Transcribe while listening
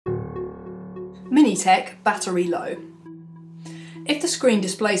MiniTech battery low. If the screen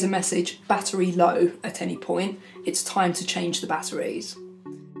displays a message battery low at any point, it's time to change the batteries.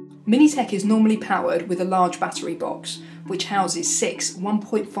 MiniTech is normally powered with a large battery box, which houses 6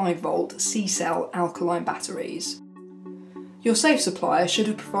 1.5 volt C-cell alkaline batteries. Your safe supplier should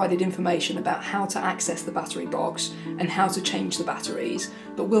have provided information about how to access the battery box and how to change the batteries,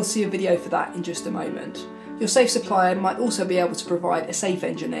 but we'll see a video for that in just a moment. Your safe supplier might also be able to provide a safe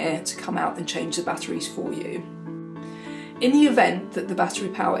engineer to come out and change the batteries for you. In the event that the battery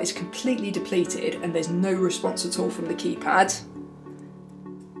power is completely depleted and there's no response at all from the keypad,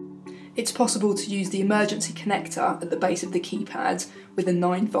 it's possible to use the emergency connector at the base of the keypad with a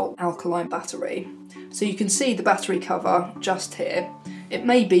 9 volt alkaline battery. So you can see the battery cover just here. It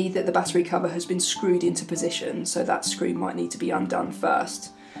may be that the battery cover has been screwed into position, so that screw might need to be undone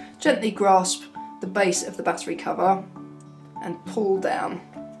first. Gently grasp the base of the battery cover and pull down.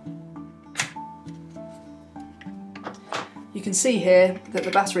 You can see here that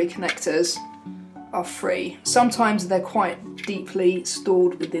the battery connectors are free. Sometimes they're quite deeply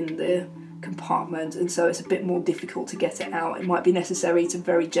stored within the compartment, and so it's a bit more difficult to get it out. It might be necessary to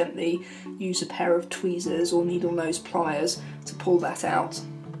very gently use a pair of tweezers or needle nose pliers to pull that out.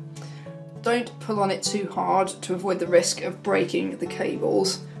 Don't pull on it too hard to avoid the risk of breaking the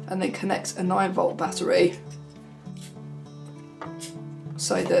cables, and then connect a 9 volt battery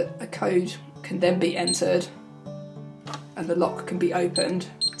so that a code can then be entered and the lock can be opened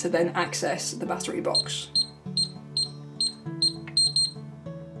to then access the battery box.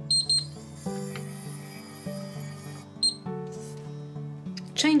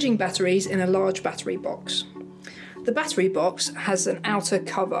 Changing batteries in a large battery box. The battery box has an outer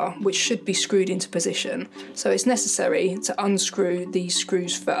cover which should be screwed into position, so it's necessary to unscrew these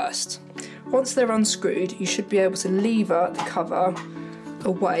screws first. Once they're unscrewed, you should be able to lever the cover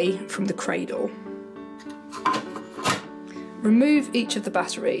away from the cradle. Remove each of the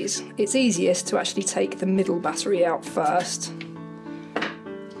batteries. It's easiest to actually take the middle battery out first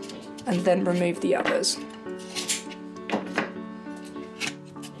and then remove the others.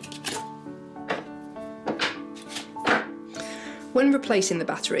 When replacing the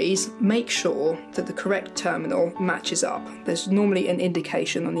batteries, make sure that the correct terminal matches up. There's normally an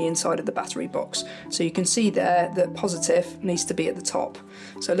indication on the inside of the battery box, so you can see there that positive needs to be at the top.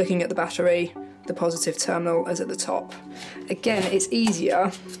 So looking at the battery, the positive terminal is at the top. Again, it's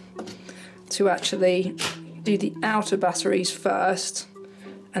easier to actually do the outer batteries first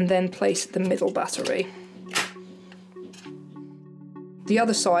and then place the middle battery. The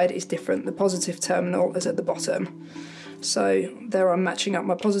other side is different. The positive terminal is at the bottom. So there I'm matching up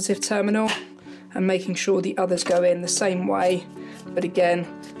my positive terminal and making sure the others go in the same way, but again,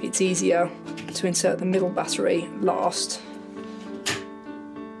 it's easier to insert the middle battery last.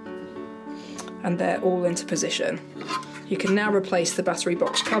 And they're all into position. You can now replace the battery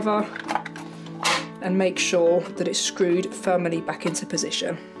box cover and make sure that it's screwed firmly back into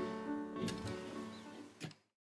position.